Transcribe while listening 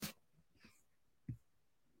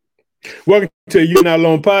Welcome to You Not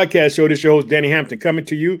Alone podcast show. This is your host, Danny Hampton, coming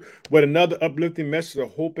to you with another uplifting message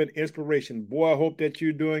of hope and inspiration. Boy, I hope that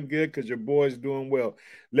you're doing good because your boy is doing well.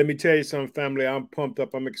 Let me tell you something, family. I'm pumped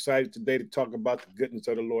up. I'm excited today to talk about the goodness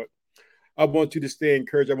of the Lord. I want you to stay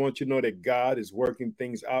encouraged. I want you to know that God is working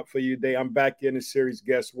things out for you today. I'm back in the series.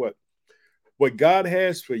 Guess what? What God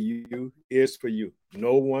has for you is for you.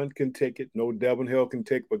 No one can take it. No devil in hell can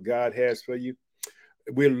take what God has for you.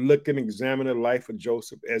 We're looking, examining the life of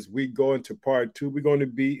Joseph. As we go into part two, we're going to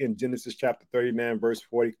be in Genesis chapter 39, verse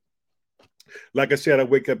 40. Like I said, I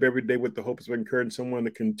wake up every day with the hopes of encouraging someone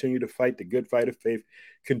to continue to fight the good fight of faith,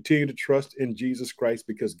 continue to trust in Jesus Christ,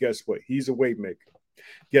 because guess what? He's a way maker.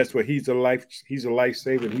 Guess what? He's a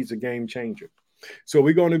lifesaver, and he's a game changer. So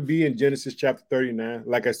we're going to be in Genesis chapter 39.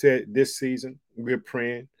 Like I said, this season, we're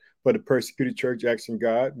praying for the persecuted church, asking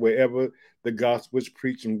God, wherever the gospel is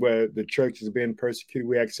preached and where the church is being persecuted,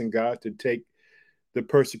 we're asking God to take the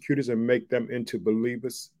persecutors and make them into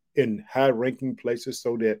believers in high ranking places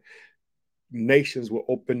so that nations will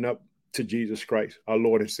open up to Jesus Christ, our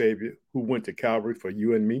Lord and Savior, who went to Calvary for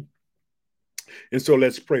you and me. And so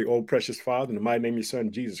let's pray. Oh, precious Father, in the mighty name of your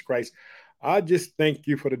Son, Jesus Christ, I just thank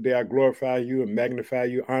you for the day. I glorify you and magnify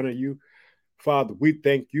you, honor you. Father, we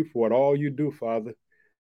thank you for what all you do, Father.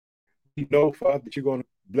 We know, Father, that you're going to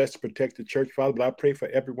bless, protect the church, Father, but I pray for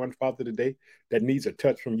everyone, Father, today that needs a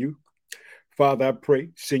touch from you. Father, I pray,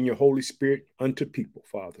 send your Holy Spirit unto people,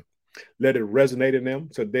 Father. Let it resonate in them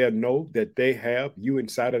so they'll know that they have you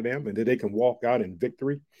inside of them and that they can walk out in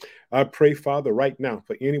victory. I pray, Father, right now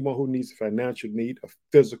for anyone who needs a financial need, a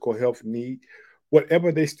physical health need,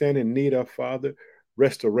 whatever they stand in need of, Father,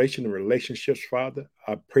 restoration of relationships, Father,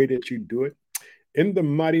 I pray that you do it. In the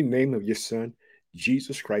mighty name of your Son,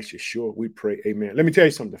 Jesus Christ, Yeshua, we pray. Amen. Let me tell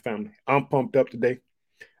you something, family. I'm pumped up today.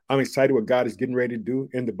 I'm excited what God is getting ready to do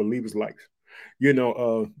in the believer's life.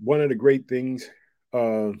 One of the great things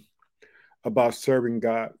uh, about serving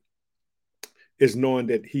God is knowing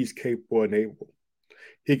that He's capable and able.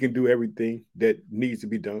 He can do everything that needs to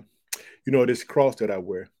be done. This cross that I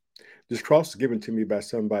wear, this cross is given to me by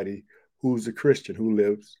somebody who's a Christian who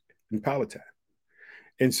lives in Palatine.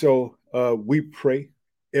 And so we pray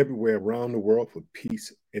everywhere around the world for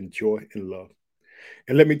peace and joy and love.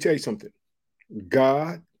 And let me tell you something,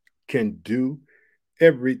 God can do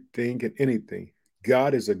everything and anything.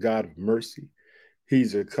 God is a God of mercy.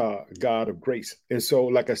 He's a God of grace. And so,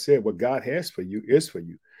 like I said, what God has for you is for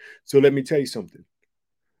you. So let me tell you something.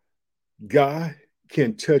 God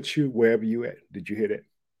can touch you wherever you at. Did you hear that?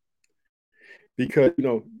 Because,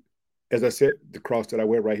 as I said, the cross that I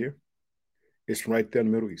wear right here, it's right there in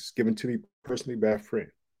the Middle East, given to me personally by a friend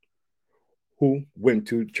who went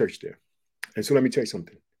to church there. And so let me tell you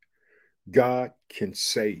something. God can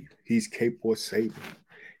save. He's capable of saving.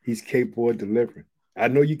 He's capable of delivering. I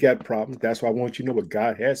know you got problems. That's why I want you to know what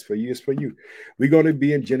God has for you is for you. We're going to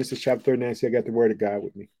be in Genesis chapter 39. See, I got the word of God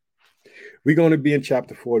with me. We're going to be in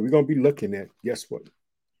chapter 4. We're going to be looking at, guess what?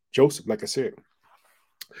 Joseph, like I said.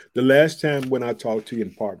 The last time when I talked to you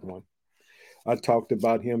in part one, I talked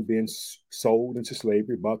about him being sold into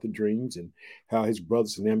slavery, about the dreams and how his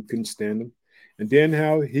brothers and them couldn't stand him. And then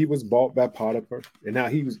how he was bought by Potiphar and how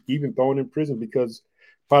he was even thrown in prison because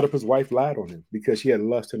Potiphar's wife lied on him because she had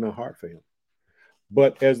lust in her heart for him.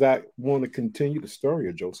 But as I want to continue the story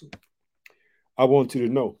of Joseph, I want you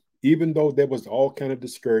to know, even though there was all kind of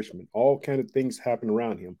discouragement, all kind of things happening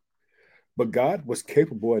around him, but God was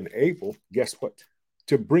capable and able, guess what?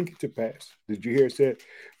 To bring it to pass. Did you hear it said?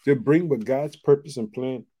 To bring what God's purpose and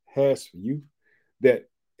plan has for you, that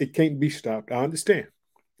it can't be stopped. I understand.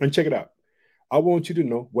 And check it out. I want you to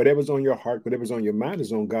know whatever's on your heart, whatever's on your mind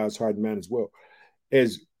is on God's heart and mind as well.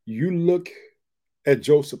 As you look at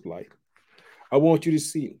Joseph's life, I want you to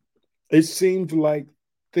see it seems like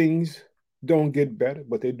things don't get better,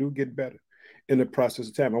 but they do get better in the process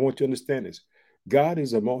of time. I want you to understand this. God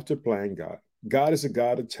is a multiplying God. God is a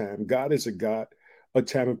God of time. God is a God of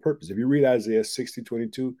time and purpose. If you read Isaiah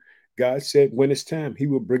 60:22, God said, when it's time, he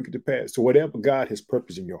will bring it to pass. So whatever God has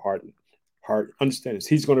purpose in your heart, understand this.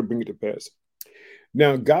 He's going to bring it to pass.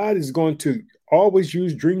 Now, God is going to always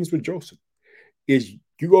use dreams with Joseph. Is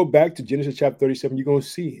you go back to Genesis chapter 37, you're going to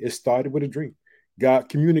see it started with a dream. God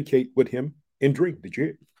communicate with him in dream. Did you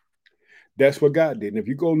hear it? That's what God did. And if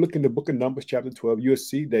you go look in the book of Numbers, chapter 12, you'll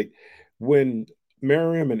see that when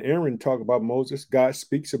Miriam and Aaron talk about Moses, God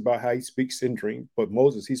speaks about how he speaks in dream, but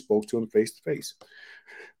Moses, he spoke to him face to face.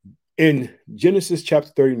 In Genesis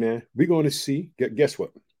chapter 39, we're going to see, guess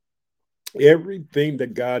what? Everything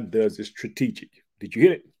that God does is strategic. Did you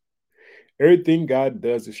hear it? Everything God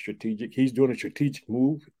does is strategic. He's doing a strategic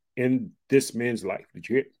move in this man's life. Did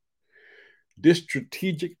you hear it? This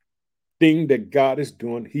strategic thing that God is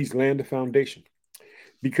doing, he's laying the foundation.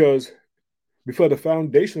 Because before the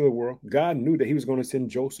foundation of the world, God knew that he was going to send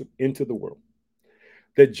Joseph into the world,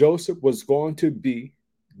 that Joseph was going to be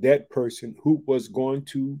that person who was going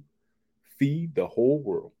to feed the whole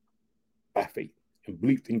world by faith and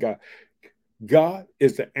belief in God. God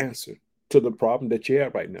is the answer to the problem that you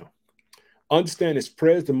have right now. Understand this,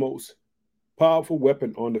 prayer is the most powerful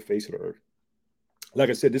weapon on the face of the earth.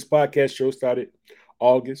 Like I said, this podcast show started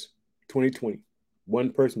August 2020.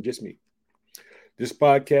 One person, just me. This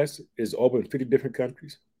podcast is open in 50 different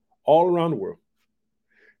countries, all around the world,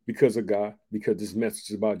 because of God, because this message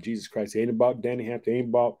is about Jesus Christ. It ain't about Danny Hampton, it ain't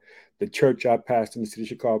about the church I passed in the city of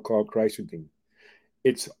Chicago called Christ Redeemed.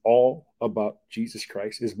 It's all about Jesus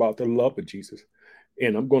Christ. It's about the love of Jesus.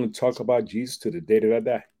 And I'm going to talk about Jesus to the day that I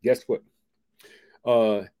die. Guess what?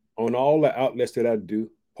 On all the outlets that I do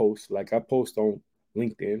post, like I post on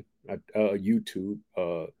LinkedIn, YouTube,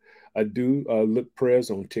 I do look prayers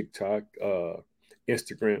on TikTok,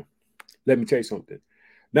 Instagram. Let me tell you something.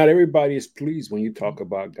 Not everybody is pleased when you talk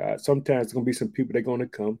about God. Sometimes there's going to be some people that are going to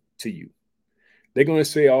come to you. They're going to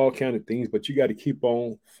say all kind of things, but you got to keep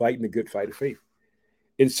on fighting the good fight of faith.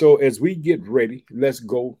 And so as we get ready, let's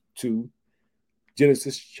go to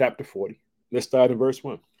Genesis chapter 40. Let's start in verse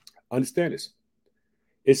 1. Understand this.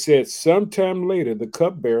 It said, sometime later, the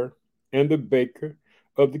cupbearer and the baker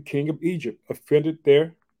of the king of Egypt offended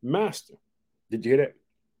their master. Did you hear that?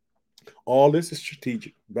 All this is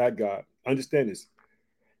strategic by God. Understand this.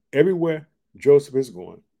 Everywhere Joseph is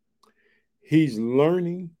going, he's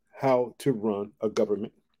learning how to run a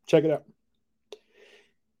government. Check it out.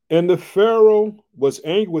 And the Pharaoh was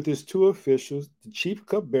angry with his two officials, the chief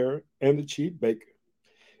cupbearer and the chief baker.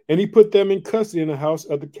 And he put them in custody in the house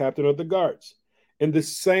of the captain of the guards, in the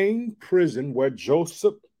same prison where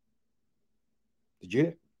Joseph, did you hear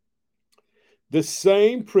that? The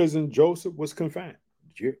same prison Joseph was confined.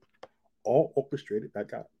 Did you hear it? All orchestrated by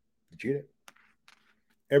God. Did you hear that?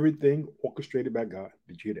 Everything orchestrated by God.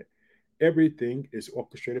 Did you hear that? Everything is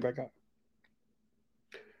orchestrated by God.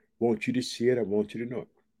 I want you to see it. I want you to know it.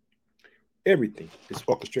 Everything is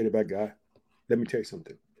orchestrated by God. Let me tell you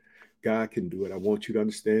something. God can do it. I want you to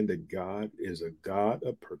understand that God is a God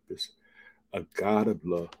of purpose, a God of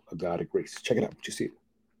love, a God of grace. Check it out. You see it.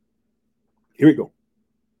 Here we go.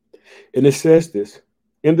 And it says this,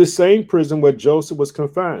 in the same prison where Joseph was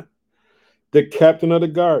confined, the captain of the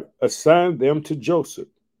guard assigned them to Joseph,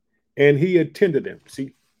 and he attended them.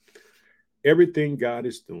 See, everything God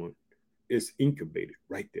is doing is incubated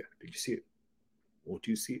right there. Did you see it? Won't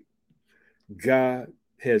you see it? God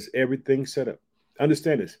has everything set up.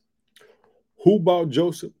 Understand this. Who bought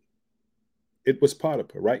Joseph? It was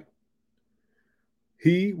Potiphar, right?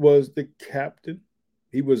 He was the captain.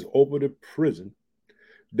 He was over the prison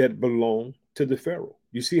that belonged to the Pharaoh.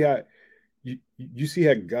 You see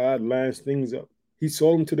how God lines things up. He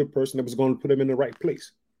sold him to the person that was going to put him in the right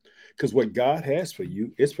place. Because what God has for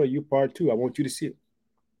you is for you part two. I want you to see it.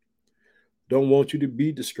 Don't want you to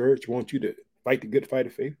be discouraged. Want you to fight the good fight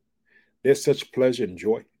of faith. There's such pleasure and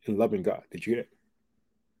joy in loving God. Did you hear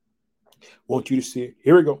that? Want you to see it.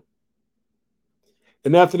 Here we go.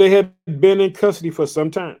 And after they had been in custody for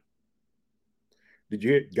some time, did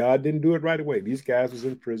you hear it? God didn't do it right away. These guys was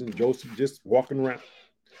in prison. Joseph just walking around.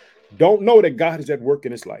 Don't know that God is at work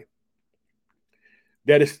in his life.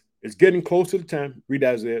 That it's getting close to the time. Read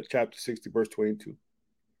Isaiah chapter 60, verse 22.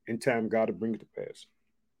 In time, God will bring it to pass.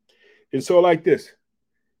 And so like this,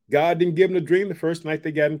 God didn't give them a dream the first night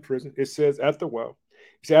they got in prison. It says after a while.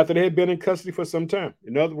 It says after they had been in custody for some time.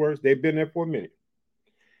 In other words, they've been there for a minute.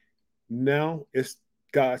 Now it's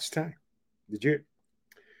God's time. Did you hear it?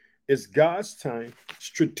 It's God's time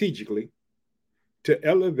strategically to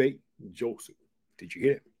elevate Joseph. Did you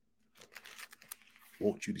hear it?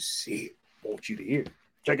 Want you to see it. Want you to hear it.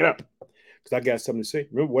 Check it out. Because I got something to say.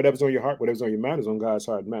 Remember, whatever's on your heart, whatever's on your mind is on God's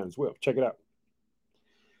heart and mind as well. Check it out.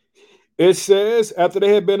 It says, after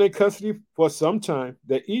they had been in custody for some time,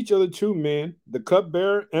 that each of the two men, the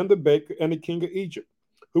cupbearer and the baker and the king of Egypt,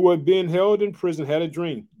 who were being held in prison, had a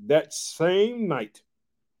dream that same night.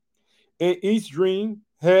 And each dream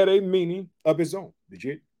had a meaning of its own. Did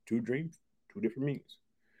you hear? Two dreams, two different meanings.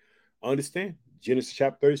 Understand? Genesis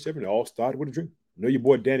chapter 37, it all started with a dream. I know your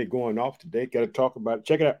boy Danny going off today. Got to talk about it.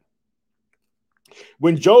 Check it out.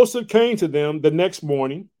 When Joseph came to them the next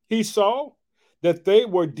morning, he saw that they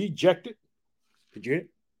were dejected. Did you hear?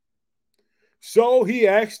 So he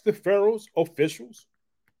asked the Pharaoh's officials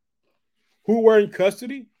who were in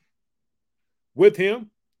custody with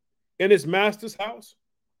him in his master's house,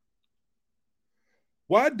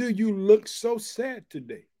 why do you look so sad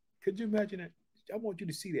today? Could you imagine that? I want you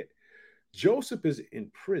to see that. Joseph is in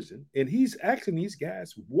prison and he's asking these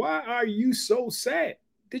guys, why are you so sad?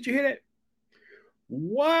 Did you hear that?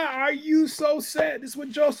 Why are you so sad? This is what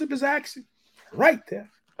Joseph is asking right there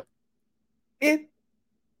in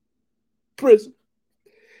prison.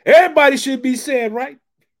 Everybody should be sad, right?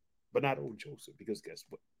 But not old Joseph, because guess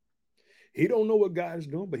what? He don't know what God is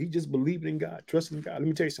doing, but he just believed in God, trusting in God. Let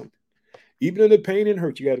me tell you something. Even in the pain and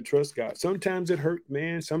hurt, you got to trust God. Sometimes it hurt,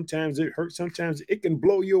 man. Sometimes it hurts. Sometimes it can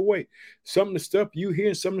blow you away. Some of the stuff you hear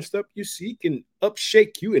and some of the stuff you see can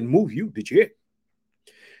upshake you and move you. Did you hear?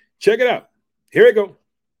 Check it out. Here we go.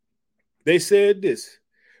 They said this.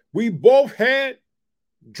 We both had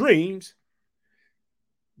dreams.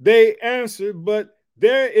 They answered, but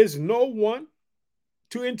there is no one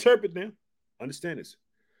to interpret them. Understand this.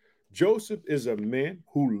 Joseph is a man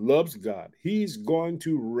who loves God. He's going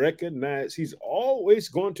to recognize, he's always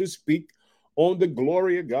going to speak on the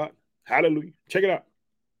glory of God. Hallelujah. Check it out.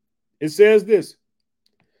 It says this.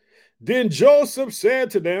 Then Joseph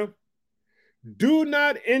said to them, do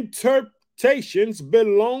not interpretations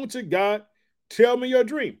belong to God? Tell me your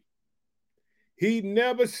dream. He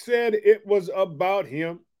never said it was about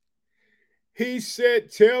him. He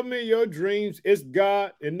said, tell me your dreams. It's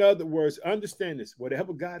God. In other words, understand this.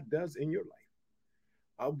 Whatever God does in your life,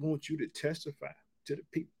 I want you to testify to the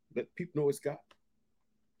people. Let people know it's God.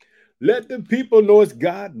 Let the people know it's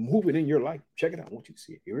God moving in your life. Check it out. I want you to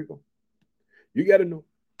see it. Here we go. You got to know.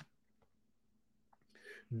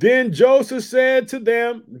 Then Joseph said to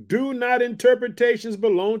them, do not interpretations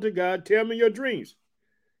belong to God? Tell me your dreams.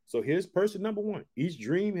 So here's person number one. Each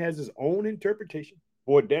dream has its own interpretation.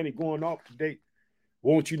 Boy, Danny going off today.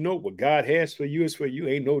 Won't you know what God has for you is for you?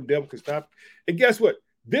 Ain't no devil can stop. And guess what?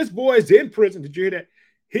 This boy is in prison. Did you hear that?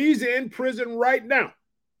 He's in prison right now.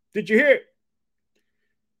 Did you hear it?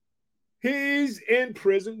 He's in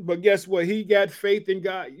prison, but guess what? He got faith in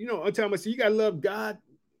God. You know, I'm talking about, you got to love God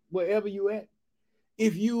wherever you at.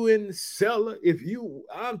 If you in the cellar,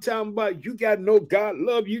 I'm talking about, you got to know God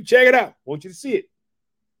love you. Check it out. I want you to see it.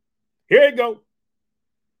 Here you go.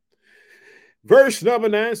 Verse number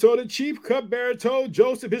 9. So the chief cupbearer told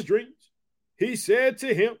Joseph his dreams. He said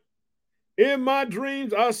to him, in my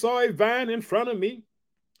dreams, I saw a vine in front of me,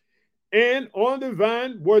 and on the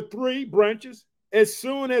vine were 3 branches. As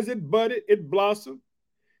soon as it budded, it blossomed,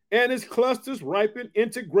 and its clusters ripened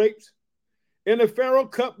into grapes. And the Pharaoh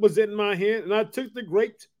cup was in my hand, and I took the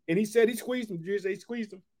grapes, and he said he squeezed them. Jesus said he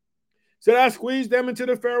squeezed them. Said I squeezed them into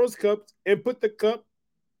the Pharaoh's cups and put the cup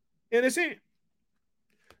in his hand.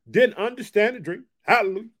 Didn't understand the dream.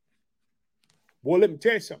 Hallelujah. Boy, let me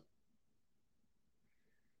tell you something.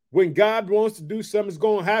 When God wants to do something, it's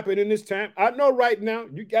going to happen in this time. I know right now,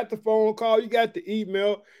 you got the phone call, you got the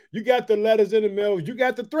email, you got the letters in the mail, you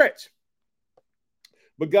got the threats.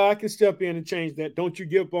 But God can step in and change that. Don't you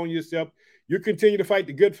give up on yourself. You continue to fight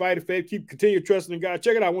the good fight of faith. Continue trusting in God.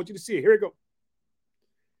 Check it out. I want you to see it. Here we go.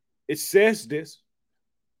 It says this.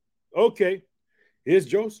 Okay, here's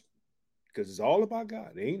Joseph. Because it's all about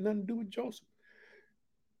God. It ain't nothing to do with Joseph.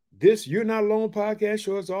 This You're Not Alone podcast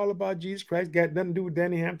show is all about Jesus Christ. Got nothing to do with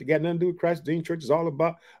Danny Hampton. Got nothing to do with Christ Dean Church. It's all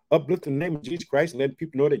about uplifting the name of Jesus Christ and letting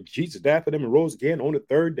people know that Jesus died for them and rose again on the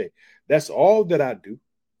 3rd day. That's all that I do.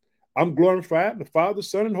 I'm glorifying the Father,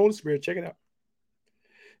 Son, and Holy Spirit. Check it out.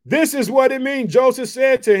 This is what it means. Joseph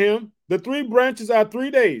said to him, the 3 branches are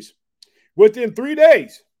 3 days. Within 3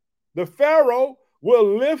 days, the Pharaoh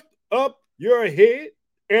will lift up your head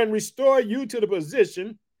and restore you to the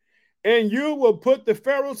position, and you will put the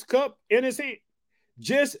Pharaoh's cup in his hand,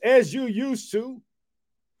 just as you used to.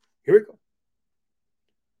 Here we go.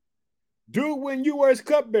 Do when you were his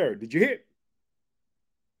cupbearer. Did you hear it?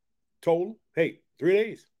 Told him, hey, 3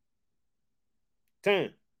 days.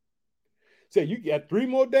 Time. Say, you got 3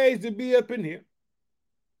 more days to be up in here.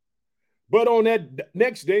 But on that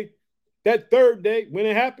next day, that 3rd day, when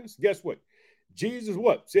it happens, guess what? Jesus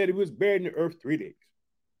what? Said he was buried in the earth 3 days.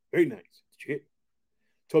 Very nice. Did you hear it?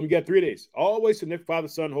 Told him you got 3 days. Always in there, Father,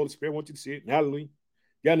 Son, Holy Spirit. I want you to see it. Hallelujah.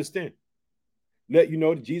 You understand? Let you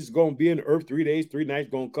know that Jesus is going to be in the earth 3 days, 3 nights,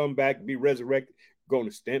 going to come back, be resurrected, going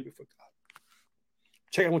to stand before God.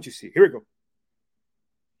 Check out, I want you to see it. Here we go.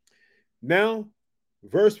 Now,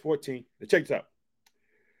 verse 14. Check this out.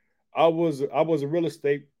 I was a real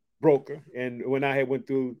estate broker, and when I had went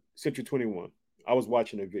through Century 21, I was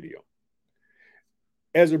watching a video.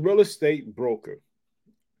 As a real estate broker,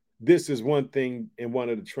 this is one thing in one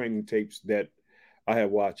of the training tapes that I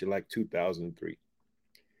had watched in like 2003.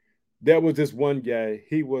 There was this one guy.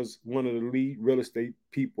 He was one of the lead real estate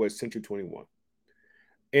people at Century 21.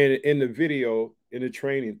 And in the video, in the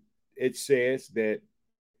training, it says that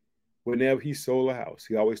whenever he sold a house,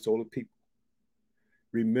 he always sold it people.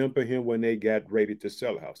 Remember him when they got ready to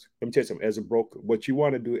sell a house. Let me tell you something. As a broker, what you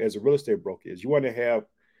want to do as a real estate broker is you want to have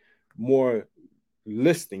more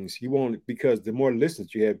listings. You want, because the more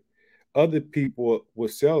listings you have, other people will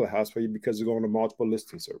sell a house for you because they're going to multiple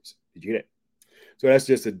listing service. Did you get it? So that's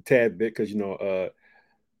just a tad bit because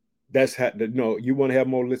that's how you want to have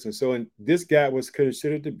more listings. So, and this guy was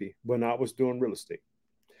considered to be, when I was doing real estate,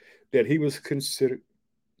 that he was considered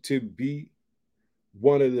to be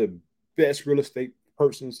one of the best real estate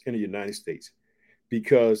persons in the United States,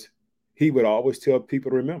 because he would always tell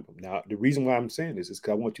people to remember. Now, the reason why I'm saying this is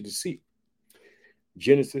because I want you to see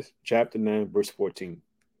Genesis chapter 9, verse 14.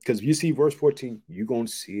 Because if you see verse 14, you're going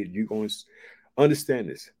to see it. You're going to understand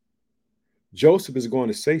this. Joseph is going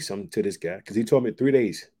to say something to this guy because he told me 3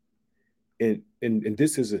 days. And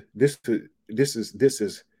this is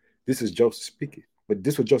Joseph speaking. But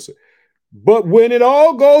this was Joseph. But when it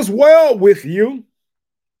all goes well with you,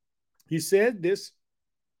 he said this.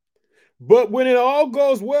 But when it all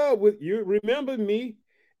goes well with you, remember me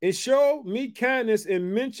and show me kindness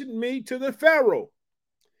and mention me to the Pharaoh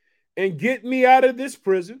and get me out of this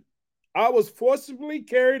prison. I was forcibly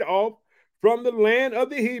carried off from the land of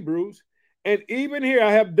the Hebrews, and even here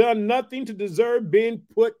I have done nothing to deserve being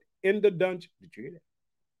put in the dungeon. Did you hear that?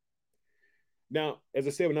 Now, as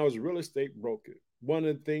I said, when I was a real estate broker, one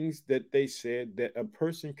of the things that they said that a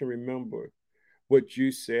person can remember what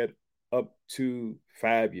you said up to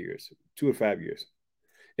 5 years, 2 or 5 years.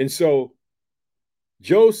 And so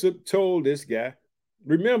Joseph told this guy,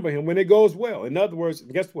 remember him when it goes well. In other words,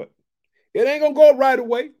 guess what? It ain't going to go right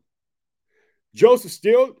away. Joseph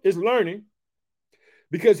still is learning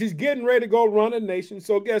because he's getting ready to go run a nation.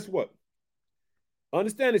 So guess what?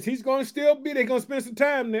 Understand this. He's going to still be there. They're going to spend some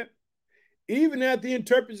time there. Even after he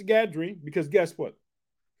interprets God's dream, because guess what?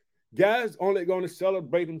 God's only going to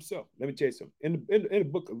celebrate himself. Let me tell you something. In the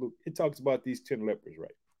book of Luke, it talks about these 10 lepers,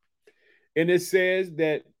 right? And it says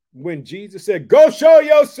that when Jesus said, go show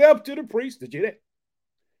yourself to the priest, did you hear that?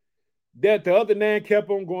 That the other 9 kept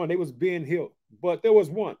on going. They was being healed. But there was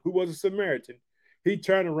one who was a Samaritan. He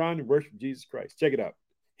turned around and worshiped Jesus Christ. Check it out.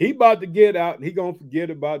 He about to get out and he going to forget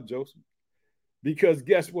about Joseph. Because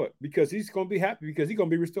guess what? Because he's going to be happy because he's going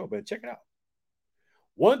to be restored. But check it out.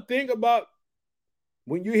 One thing about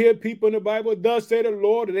when you hear people in the Bible, thus say the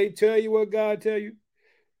Lord, and they tell you what God tell you,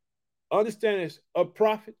 understand this. A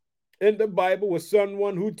prophet in the Bible was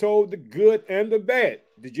someone who told the good and the bad.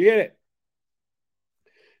 Did you hear that?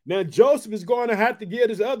 Now, Joseph is going to have to give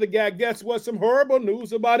this other guy, guess what, some horrible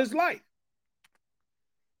news about his life.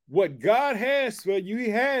 What God has for you, he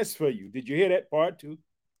has for you. Did you hear that part too?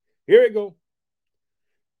 Here we go.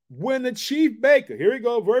 When the chief baker, here we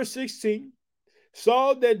go, verse 16,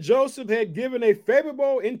 saw that Joseph had given a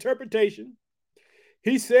favorable interpretation,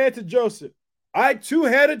 he said to Joseph, I too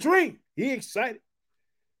had a dream. He excited.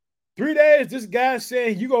 3 days, this guy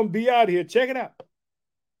saying, you're going to be out of here. Check it out.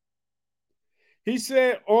 He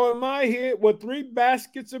said, on my head were 3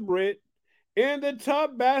 baskets of bread. In the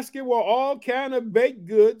top basket were all kind of baked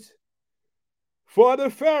goods for the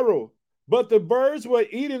Pharaoh, but the birds were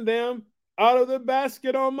eating them out of the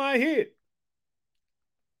basket on my head.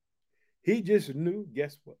 He just knew,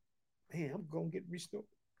 guess what? Man, I'm going to get restored.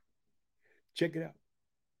 Check it out.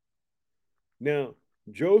 Now,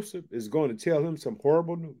 Joseph is going to tell him some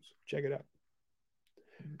horrible news. Check it out.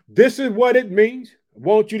 This is what it means. I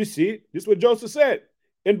want you to see it. This is what Joseph said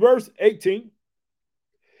in verse 18.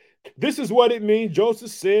 This is what it means.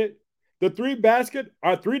 Joseph said, the 3 baskets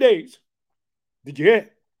are 3 days. Did you hear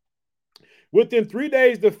it? Within 3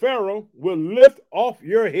 days, the Pharaoh will lift off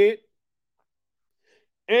your head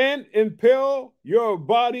and impale your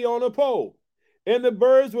body on a pole, and the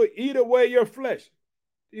birds will eat away your flesh.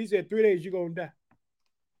 He said, 3 days, you're going to die.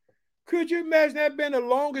 Could you imagine that being the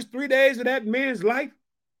longest 3 days of that man's life?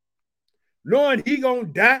 Knowing he going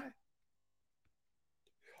to die?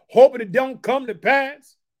 Hoping it don't come to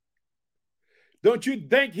pass? Don't you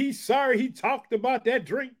think he's sorry he talked about that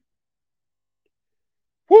dream?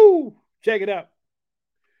 Whoo! Check it out.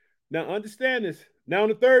 Now understand this. Now on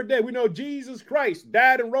the 3rd day, we know Jesus Christ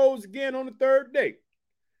died and rose again on the 3rd day.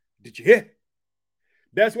 Did you hear?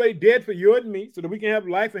 That's what he did for you and me so that we can have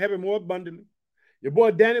life and have it more abundantly. Your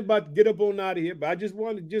boy Danny about to get up on out of here, but I just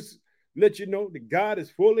want to just let you know that God is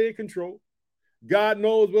fully in control. God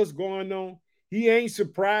knows what's going on. He ain't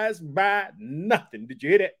surprised by nothing. Did you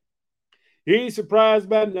hear that? He ain't surprised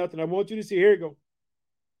by nothing. I want you to see. Here we go.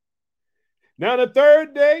 Now, the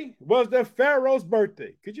 3rd day was the Pharaoh's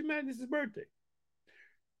birthday. Could you imagine this is his birthday?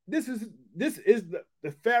 This is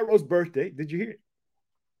the Pharaoh's birthday. Did you hear it?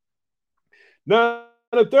 Now,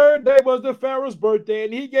 the 3rd day was the Pharaoh's birthday,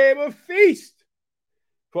 and he gave a feast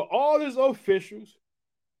for all his officials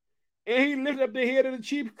And he lifted up the head of the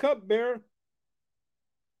chief cupbearer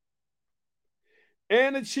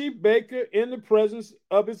and the chief baker in the presence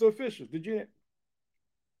of his officials. Did you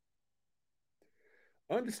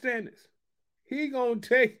understand this? He gonna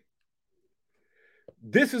take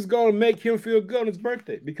this is gonna make him feel good on his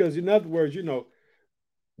birthday because, in other words,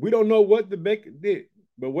 we don't know what the baker did,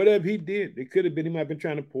 but whatever he did, it could have been he might have been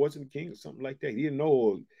trying to poison the king or something like that. He didn't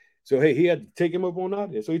know. So hey, he had to take him up on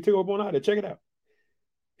out there. So he took him up on out there. Check it out.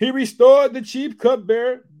 He restored the chief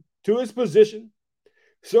cupbearer to his position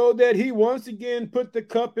so that he once again put the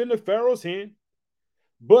cup in the Pharaoh's hand.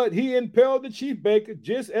 But he impelled the chief baker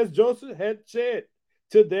just as Joseph had said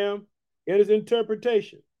to them in his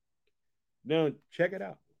interpretation. Now, check it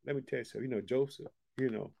out. Let me tell you something. Joseph, I'm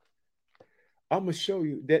going to show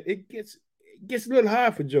you that it gets a little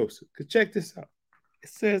hard for Joseph. Because check this out. It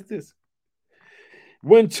says this.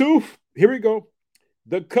 Here we go.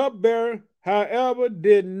 The cupbearer, however,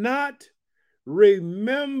 did not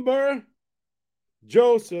remember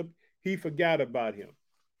Joseph. He forgot about him.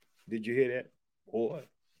 Did you hear that? Boy.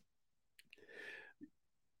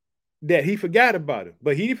 That he forgot about him.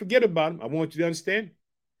 But he didn't forget about him. I want you to understand.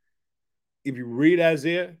 If you read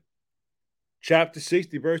Isaiah chapter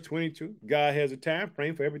 60, verse 22, God has a time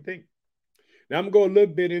frame for everything. Now I'm going to go a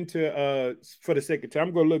little bit into, for the sake of time,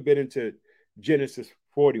 I'm going to go a little bit into Genesis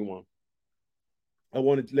 41. I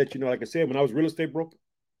wanted to let you know, like I said, when I was real estate broker,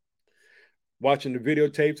 watching the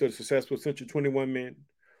videotapes of the successful Century 21 man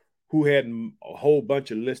who had a whole bunch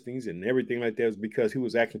of listings and everything like that, was because he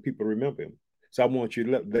was asking people to remember him. So I want you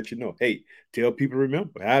to let you know, hey, tell people to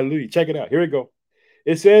remember. Hallelujah. Check it out. Here we go.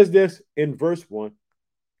 It says this in verse 1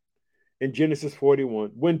 in Genesis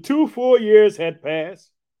 41. When 2 full years had passed,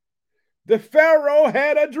 the Pharaoh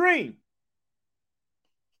had a dream.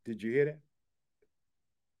 Did you hear that?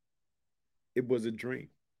 It was a dream.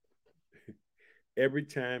 Every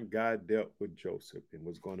time God dealt with Joseph and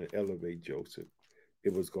was going to elevate Joseph,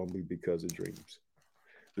 it was going to be because of dreams.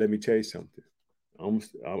 Let me tell you something. I'm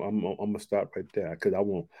gonna stop right there because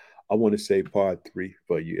I want to say part 3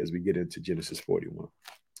 for you as we get into Genesis 41.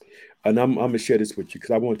 And I'm gonna share this with you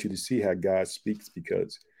because I want you to see how God speaks,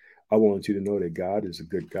 because I want you to know that God is a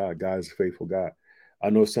good God. God is a faithful God. I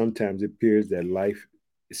know sometimes it appears that life,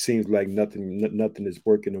 it seems like nothing is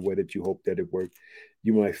working the way that you hope that it worked.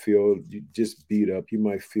 You might feel just beat up. You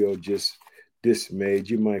might feel just dismayed.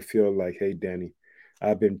 You might feel like, hey, Danny,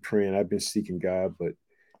 I've been praying, I've been seeking God, but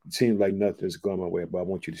it seems like nothing is going my way. But I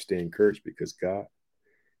want you to stay encouraged because God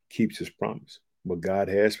keeps his promise. What God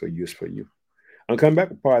has for you is for you. I'm coming back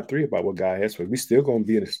with part 3 about what God has for us. We're still going to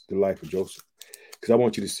be in the life of Joseph, because I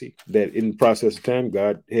want you to see that in the process of time,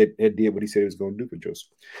 God had did what he said he was going to do for Joseph.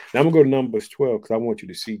 Now I'm going to go to Numbers 12 because I want you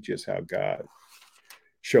to see just how God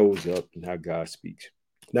shows up and how God speaks.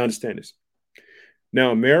 Now understand this.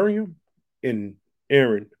 Now Miriam and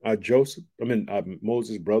Aaron are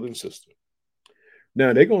Moses' brother and sister.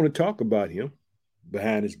 Now they're going to talk about him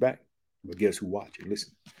behind his back. But guess who watching?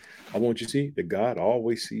 Listen. I want you to see that God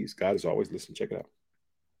always sees. God is always listening. Check it out.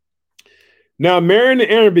 Now Miriam and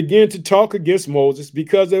Aaron began to talk against Moses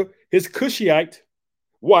because of his Cushite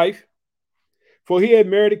wife, for he had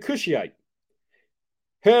married a Cushite.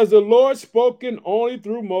 Has the Lord spoken only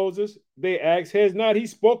through Moses? They asked. Has not he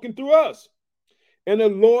spoken through us? And the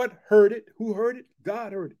Lord heard it. Who heard it?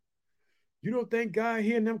 God heard it. You don't think God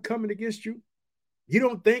hearing them coming against you? You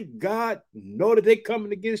don't think God know that they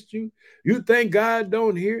coming against you? You think God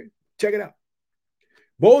don't hear it? Check it out.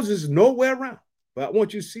 Moses is nowhere around. But I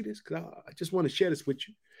want you to see this because I just want to share this with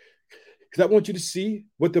you. Because I want you to see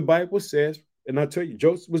what the Bible says. And I'll tell you,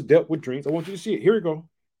 Joseph was dealt with dreams. I want you to see it. Here we go.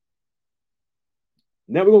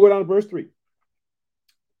 Now we're going to go down to verse 3.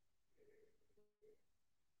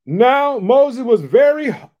 Now Moses was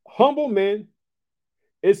very humble man.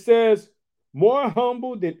 It says, more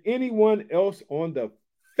humble than anyone else on the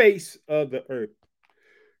face of the earth.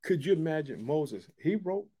 Could you imagine Moses? He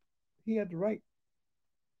had to write.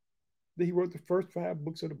 He wrote the first 5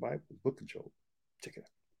 books of the Bible, the book of Job. Check it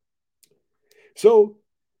out. So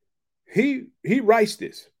he writes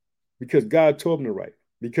this because God told him to write.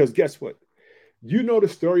 Because guess what? You know the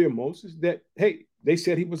story of Moses, that, hey, they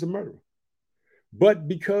said he was a murderer. But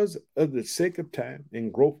because of the sake of time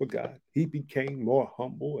and growth of God, he became more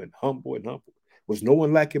humble and humble and humble. Was no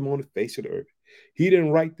one like him on the face of the earth. He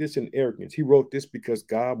didn't write this in arrogance. He wrote this because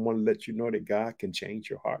God wanted to let you know that God can change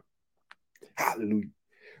your heart. Hallelujah.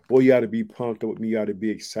 Boy, you ought to be pumped up with me. You ought to be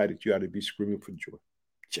excited. You ought to be screaming for joy.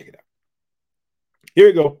 Check it out. Here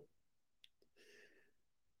we go.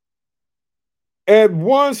 At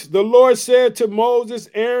once the Lord said to Moses,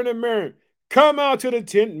 Aaron, and Miriam, come out to the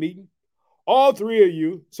tent meeting, all 3 of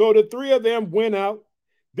you. So the 3 of them went out.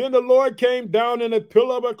 Then the Lord came down in a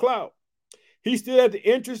pillar of a cloud. He stood at the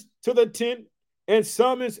entrance to the tent and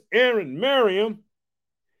summons Aaron, Miriam.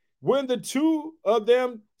 When the two of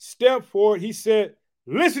them stepped forward, he said,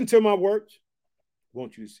 listen to my words.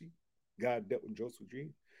 Want you to see God dealt with Joseph's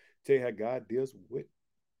dream. Tell you how God deals with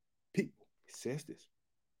people. He says this.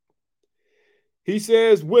 He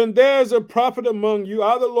says, when there's a prophet among you,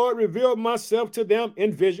 I, the Lord, reveal myself to them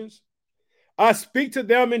in visions. I speak to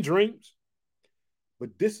them in dreams.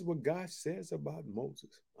 But this is what God says about Moses.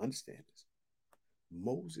 Understand this.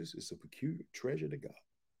 Moses is a peculiar treasure to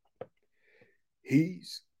God.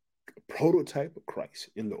 He's a prototype of Christ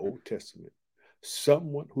in the Old Testament.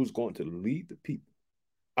 Someone who's going to lead the people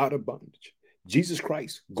out of bondage. Jesus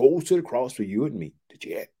Christ goes to the cross for you and me. Did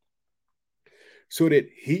you hear? So that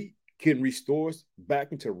he can restore us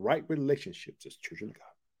back into right relationships as children of God.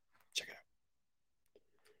 Check it out.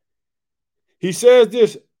 He says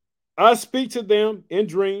this, I speak to them in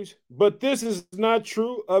dreams, but this is not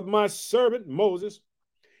true of my servant Moses.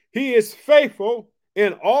 He is faithful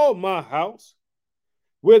in all my house.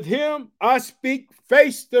 With him I speak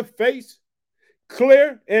face to face,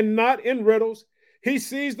 clear and not in riddles. He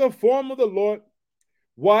sees the form of the Lord.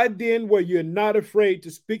 Why then were you not afraid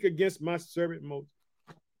to speak against my servant Moses?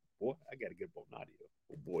 Boy, I got to get up on out of here.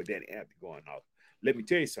 Oh boy, Danny Hampton going off. Let me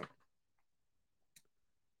tell you something.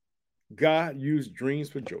 God used dreams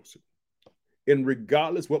for Joseph. And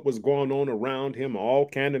regardless what was going on around him, all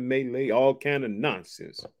kind of melee, all kind of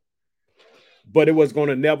nonsense. But it was going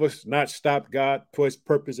to never not stop God for his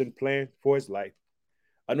purpose and plan for his life.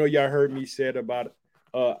 I know y'all heard me say it about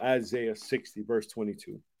Isaiah 60, verse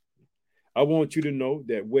 22. I want you to know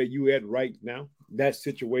that where you at right now, that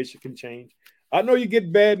situation can change. I know you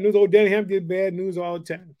get bad news. Oh, Danny Ham get bad news all the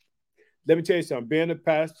time. Let me tell you something. Being a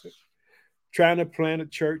pastor, trying to plant a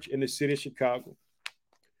church in the city of Chicago,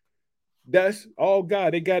 that's all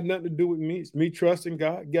God. It got nothing to do with me. It's me trusting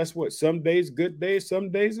God. Guess what? Some days good days,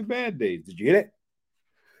 some days are bad days. Did you hear that?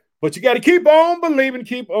 But you got to keep on believing,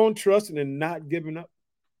 keep on trusting, and not giving up.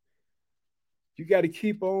 You got to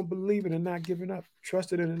keep on believing and not giving up,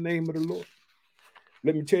 trusting in the name of the Lord.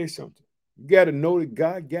 Let me tell you something. You got to know that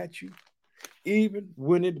God got you, even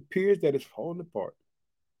when it appears that it's falling apart.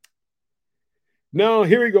 Now,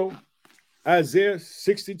 here we go. Isaiah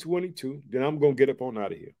 60:22. Then I'm going to get up on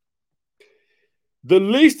out of here. The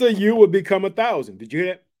least of you will become 1,000. Did you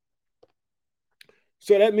hear that?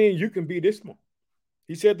 So that means you can be this small.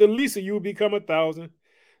 He said, the least of you will become 1,000.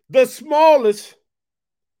 The smallest,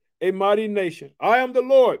 a mighty nation. I am the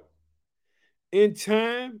Lord. In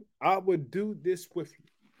time, I will do this swiftly.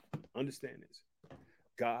 Understand this.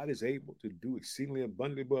 God is able to do exceedingly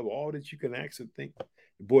abundantly above all that you can ask or think.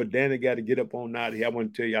 Boy, Danny got to get up on out of here. I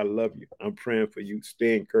want to tell you I love you. I'm praying for you.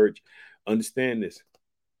 Stay encouraged. Understand this.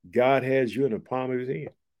 God has you in the palm of his hand.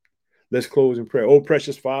 Let's close in prayer. Oh,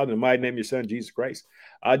 precious Father, in the mighty name of your Son, Jesus Christ,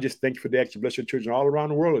 I just thank you for the extra bless your children all around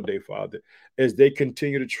the world today, Father, as they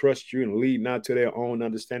continue to trust you and lead not to their own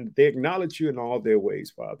understanding. They acknowledge you in all their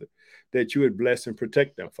ways, Father, that you would bless and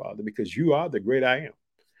protect them, Father, because you are the great I am.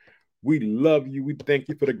 We love you. We thank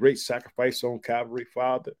you for the great sacrifice on Calvary,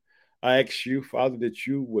 Father. I ask you, Father, that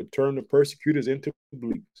you would turn the persecutors into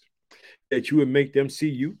believers, that you would make them see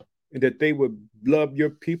you, and that they would love your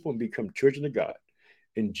people and become children of God.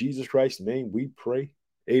 In Jesus Christ's name, we pray.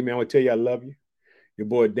 Amen. I want to tell you I love you. Your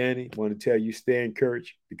boy Danny, I want to tell you stay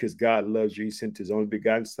encouraged because God loves you. He sent his only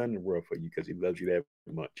begotten son in the world for you because he loves you that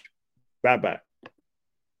much. Bye-bye.